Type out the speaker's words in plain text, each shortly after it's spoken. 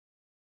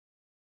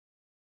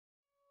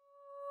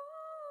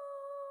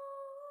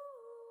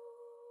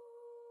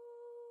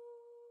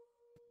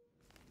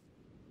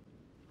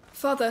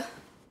Father.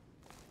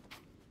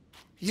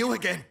 You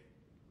again.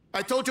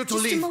 I told you to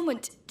leave.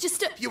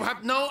 Just a moment. You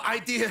have no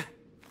idea.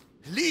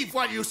 Leave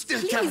while you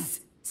still can. Please!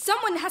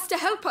 Someone has to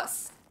help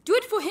us. Do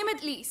it for him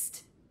at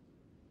least.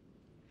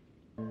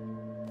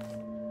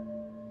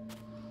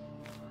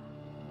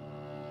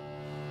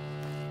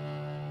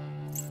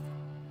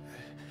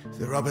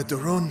 The Robert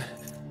Duron,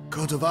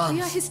 coat of arms.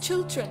 We are his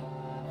children.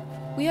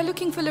 We are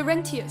looking for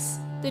Laurentius,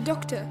 the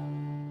doctor.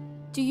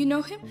 Do you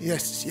know him?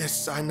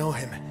 Yes, I know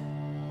him.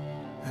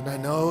 And I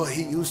know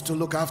he used to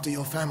look after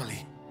your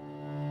family.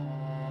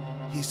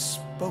 He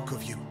spoke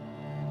of you.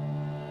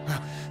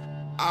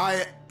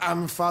 I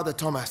am Father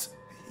Thomas.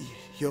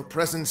 Your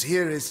presence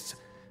here is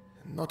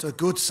not a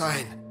good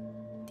sign.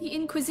 The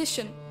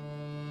Inquisition.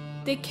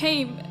 They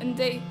came and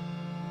they...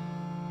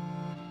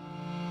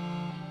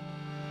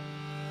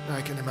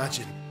 I can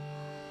imagine.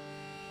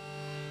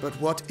 But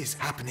what is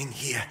happening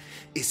here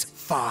is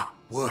far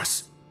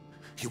worse.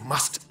 You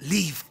must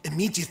leave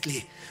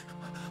immediately,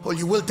 or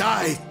you will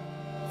die.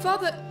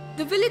 Father,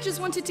 the villagers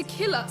wanted to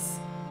kill us.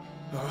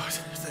 Oh,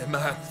 they're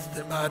mad.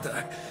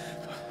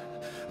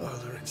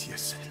 Oh,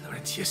 Laurentius.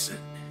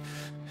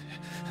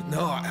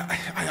 No,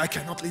 I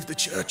cannot leave the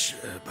church,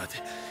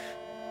 but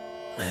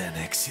an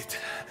exit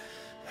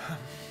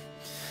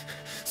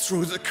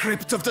through the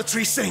crypt of the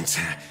Three Saints.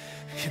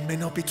 It may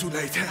not be too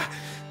late.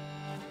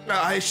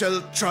 I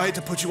shall try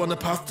to put you on the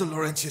path to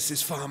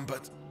Laurentius's farm,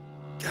 but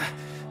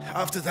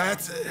after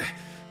that,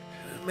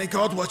 may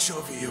God watch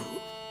over you.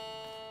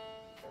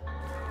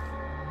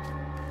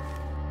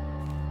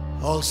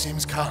 All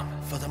seems calm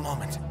for the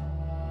moment.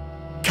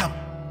 Come.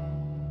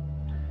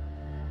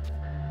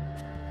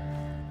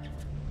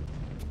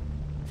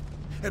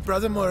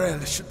 Brother Morel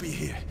should be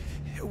here.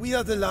 We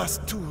are the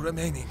last two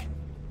remaining.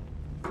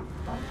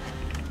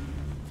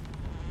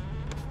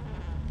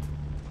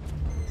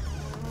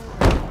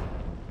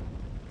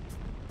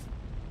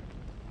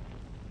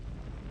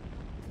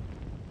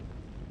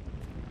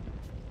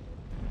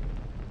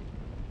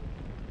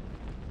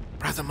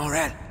 Brother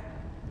Morel.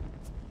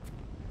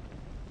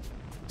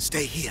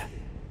 Stay here.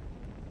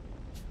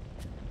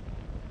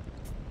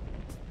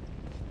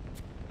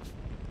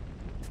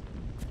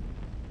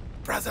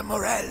 Brother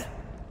Morel.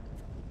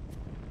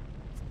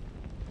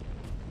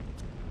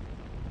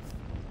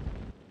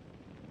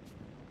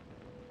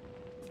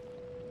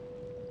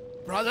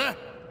 Brother?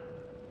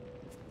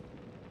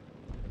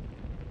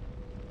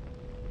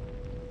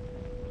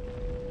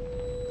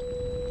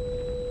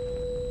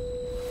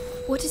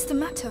 What is the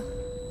matter?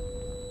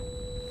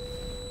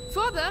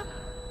 Father?